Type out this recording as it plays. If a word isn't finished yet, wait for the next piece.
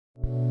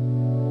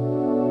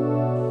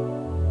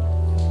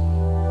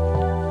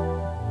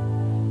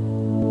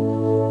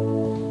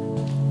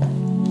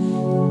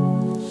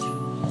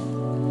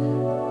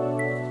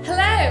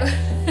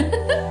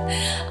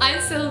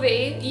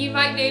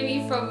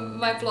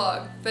my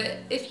blog, but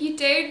if you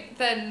don't,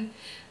 then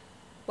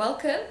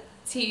welcome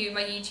to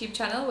my YouTube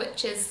channel,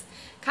 which is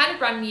kind of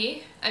brand new.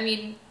 I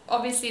mean,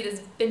 obviously there's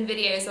been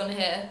videos on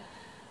here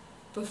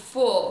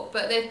before,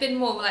 but they've been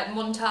more like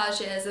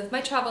montages of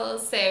my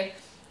travels, so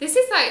this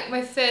is like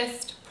my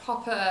first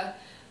proper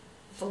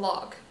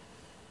vlog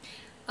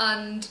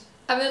and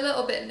I'm a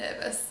little bit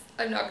nervous,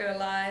 I'm not gonna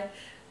lie.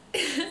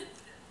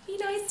 Be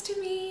nice to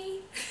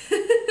me.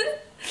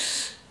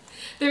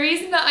 The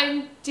reason that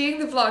I'm doing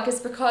the vlog is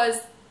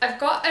because I've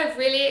got a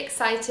really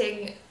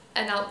exciting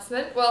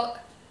announcement, well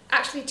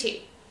actually two,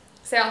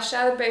 so I'll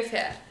share them both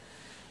here.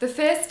 The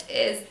first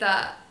is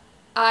that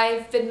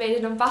I've been made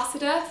an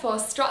ambassador for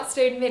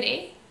Stratstone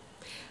Mini,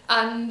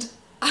 and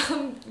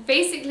I'm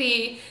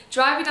basically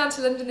driving down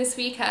to London this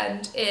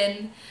weekend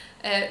in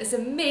this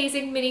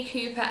amazing Mini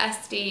Cooper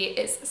SD.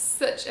 It's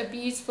such a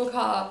beautiful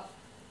car,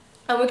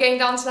 and we're going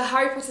down to the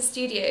Harry Potter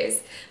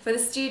studios for the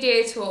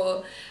studio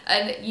tour,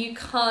 and you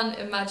can't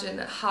imagine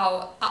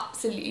how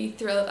absolutely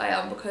thrilled I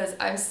am because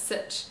I'm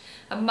such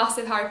a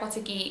massive Harry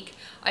Potter geek.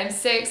 I'm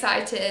so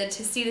excited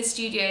to see the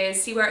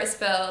studios, see where it's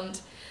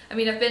filmed. I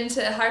mean, I've been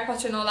to Harry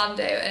Potter in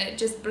Orlando and it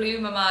just blew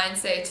my mind,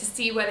 so to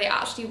see where they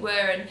actually were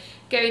and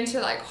go into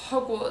like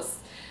Hogwarts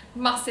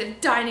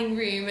massive dining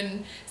room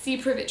and see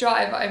Privet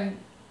Drive, I'm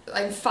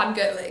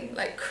fangirling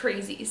like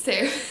crazy.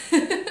 So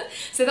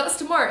so that's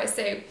tomorrow,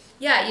 so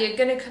yeah, you're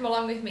gonna come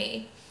along with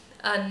me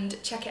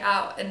and check it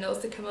out and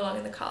also come along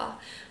in the car,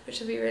 which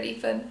will be really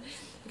fun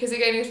because we're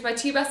going with my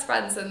two best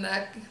friends and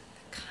they're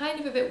kind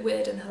of a bit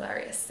weird and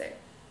hilarious, so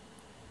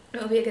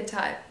it'll be a good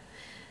time.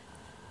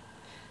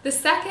 The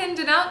second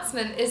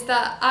announcement is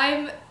that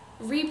I'm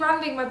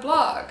rebranding my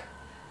blog,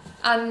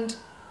 and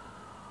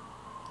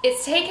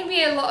it's taken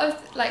me a lot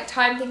of like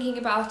time thinking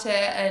about it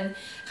and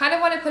kind of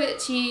want to put it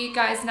to you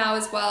guys now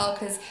as well,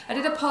 because I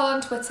did a poll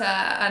on Twitter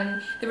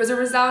and there was a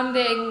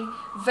resounding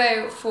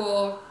vote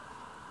for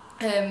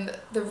the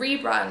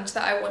rebrand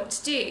that I want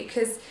to do,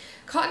 because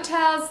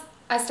Cottontails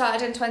I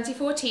started in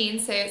 2014,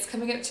 so it's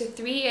coming up to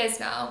 3 years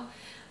now.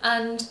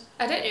 And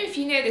I don't know if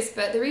you know this,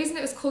 but the reason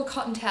it was called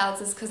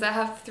Cottontails is because I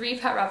have 3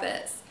 pet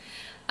rabbits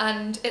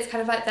and it's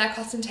kind of like their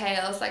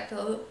cottontails, like the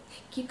little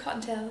cute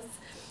cottontails,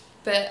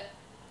 but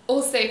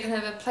also kind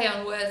of a play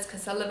on words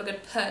because I love a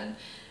good pun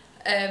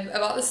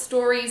about the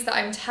stories that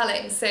I'm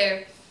telling.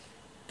 So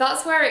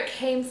that's where it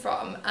came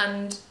from,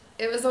 and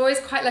it was always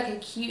quite like a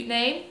cute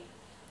name.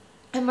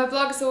 And my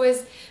blog's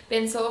always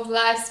been sort of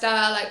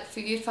lifestyle, like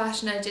food,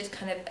 fashion. I did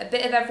kind of a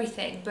bit of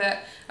everything, but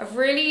I've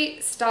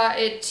really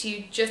started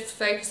to just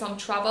focus on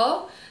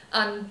travel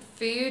and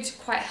food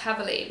quite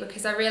heavily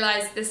because I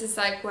realised this is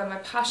like where my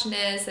passion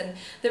is, and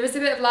there is a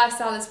bit of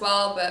lifestyle as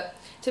well. But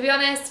to be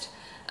honest,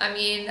 I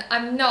mean,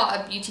 I'm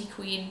not a beauty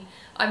queen.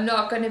 I'm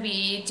not going to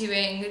be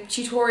doing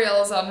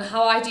tutorials on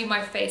how I do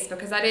my face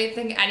because I don't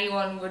think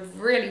anyone would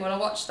really want to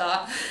watch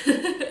that.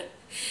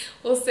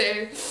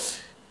 Also,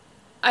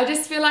 I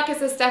just feel like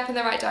it's a step in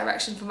the right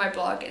direction for my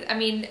blog. I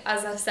mean,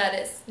 as I've said,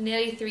 it's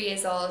nearly 3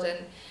 years old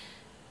and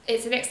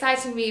it's an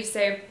exciting move.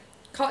 So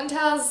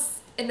Cottontails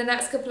in the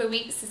next couple of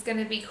weeks is going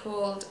to be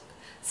called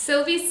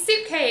Sylvie's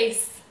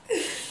Suitcase.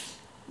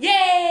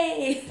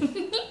 Yay!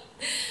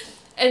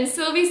 And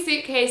Sylvie's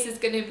Suitcase is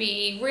going to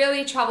be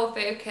really travel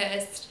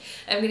focused.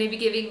 I'm going to be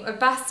giving my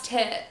best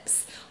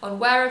tips on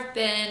where I've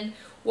been,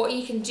 what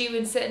you can do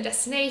in certain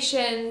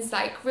destinations,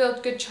 like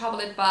real good travel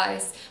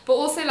advice, but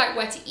also like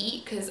where to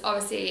eat, because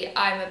obviously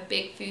I'm a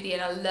big foodie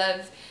and I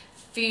love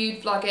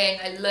food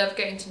vlogging. I love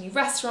going to new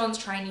restaurants,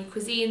 trying new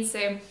cuisines,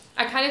 so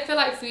I kind of feel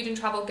like food and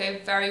travel go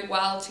very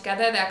well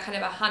together. They're kind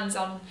of a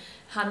hands-on,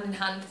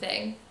 hand-in-hand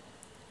thing.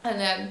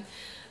 And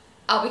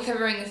I'll be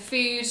covering the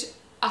food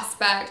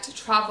aspect,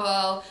 travel,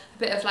 a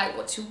bit of like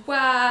what to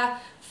wear,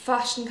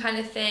 fashion kind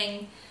of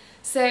thing.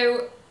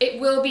 So it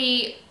will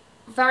be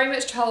very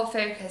much travel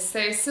focused.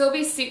 So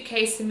Sylvie's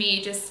Suitcase for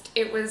me,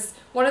 it was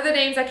one of the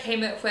names I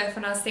came up with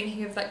when I was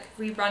thinking of like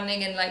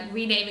rebranding and like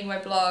renaming my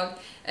blog,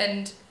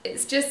 and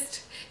it's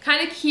just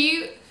kind of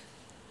cute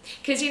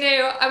because, you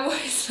know, I'm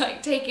always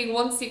like taking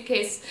one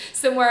suitcase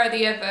somewhere or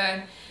the other,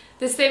 and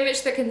there's so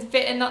much that can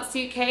fit in that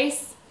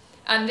suitcase,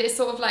 and it's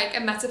sort of like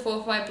a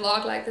metaphor for my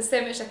blog, like there's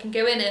so much that can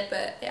go in it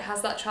but it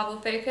has that travel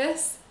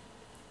focus.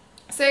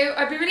 So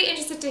I'd be really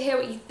interested to hear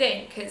what you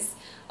think, because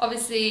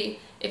obviously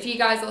if you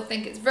guys all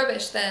think it's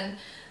rubbish, then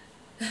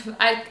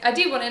I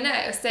do want to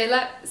know.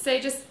 So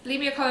just leave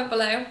me a comment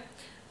below,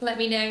 let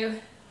me know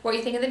what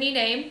you think of the new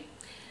name,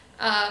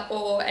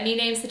 or any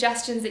name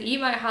suggestions that you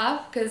might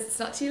have, because it's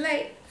not too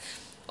late.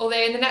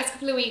 Although in the next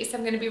couple of weeks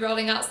I'm going to be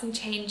rolling out some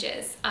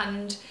changes,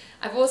 and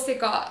I've also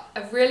got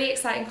a really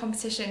exciting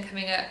competition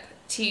coming up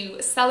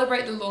to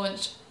celebrate the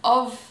launch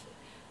of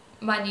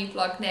my new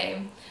blog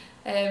name.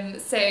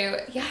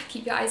 So yeah,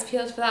 keep your eyes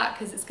peeled for that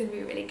because it's going to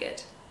be really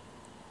good.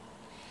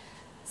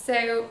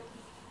 So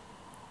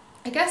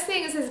I guess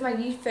seeing as this is my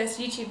first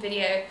YouTube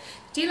video,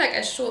 do like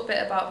a short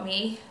bit about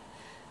me.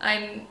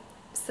 I'm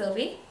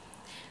Sylvie,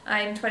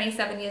 I'm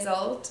 27 years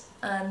old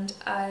and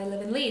I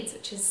live in Leeds,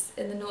 which is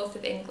in the north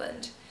of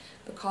England,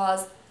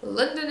 because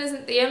London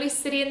isn't the only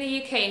city in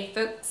the UK,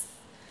 folks.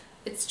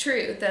 It's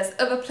true, there's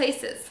other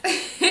places.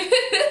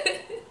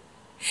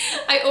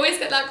 I always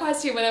get that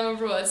question when I'm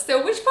abroad.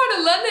 So which part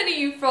of London are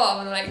you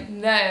from? And I'm like,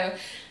 no,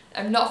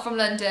 I'm not from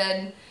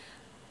London.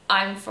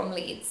 I'm from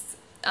Leeds.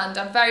 And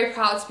I'm very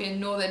proud to be a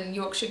Northern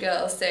Yorkshire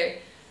girl. So,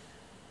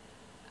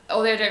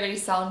 although I don't really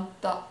sound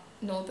that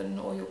Northern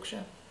or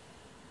Yorkshire.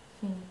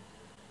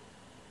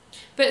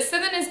 But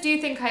Southerners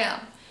do think I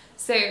am.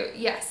 So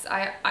yes,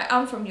 I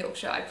am from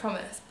Yorkshire, I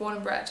promise, born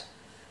and bred.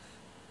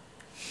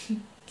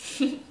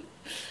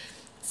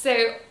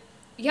 So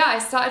yeah, I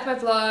started my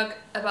blog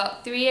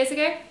about 3 years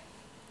ago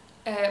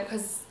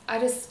because I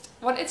just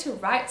wanted to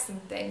write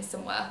something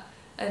somewhere,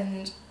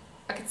 and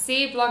I could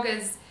see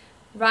bloggers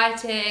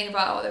writing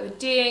about what they were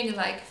doing and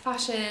like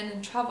fashion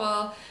and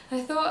travel,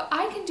 and I thought,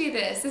 I can do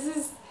this. This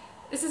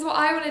is what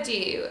I want to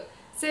do.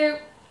 So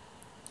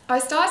I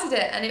started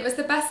it, and it was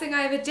the best thing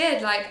I ever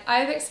did. Like,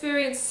 I've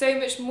experienced so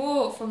much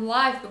more from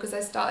life because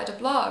I started a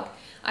blog.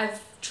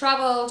 I've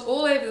travelled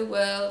all over the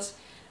world.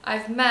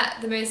 I've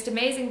met the most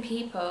amazing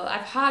people.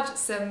 I've had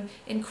some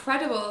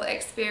incredible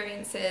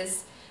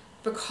experiences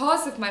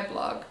because of my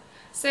blog.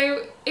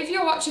 So if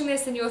you're watching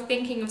this and you're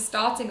thinking of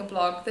starting a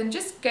blog, then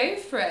just go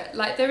for it.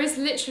 Like, there is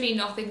literally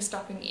nothing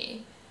stopping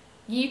you.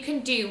 You can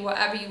do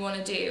whatever you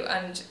want to do,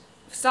 and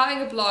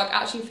starting a blog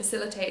actually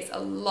facilitates a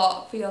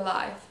lot for your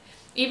life.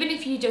 Even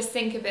if you just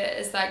think of it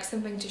as like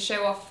something to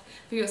show off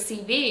for your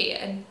CV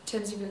in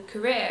terms of your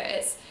career,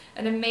 it's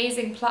an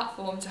amazing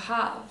platform to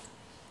have.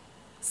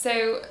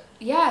 So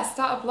yeah,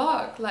 start a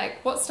blog.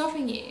 Like, what's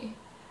stopping you?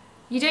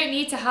 You don't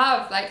need to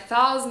have like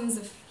thousands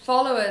of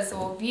followers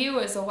or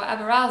viewers or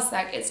whatever else.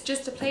 Like, it's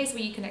just a place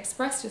where you can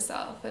express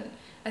yourself, and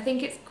I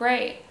think it's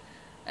great.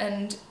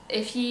 And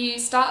if you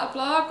start a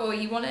blog or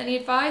you want any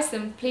advice,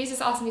 then please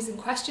just ask me some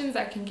questions.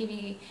 I can give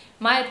you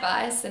my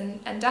advice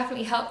and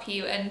definitely help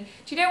you. And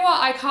do you know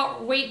what? I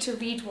can't wait to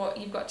read what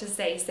you've got to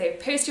say. So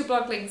post your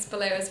blog links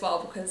below as well,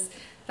 because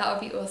that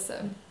would be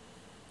awesome.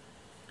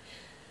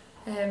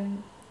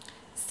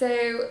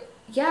 So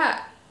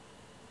yeah,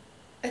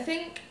 I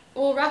think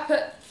we'll wrap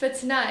up for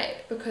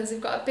tonight because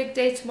we've got a big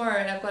day tomorrow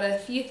and I've got a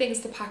few things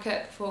to pack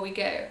up before we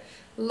go.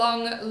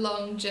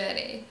 Long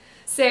journey.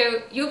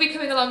 So you'll be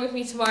coming along with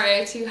me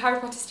tomorrow to Harry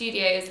Potter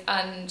Studios,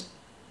 and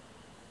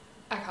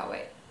I can't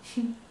wait.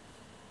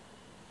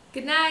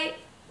 Good night.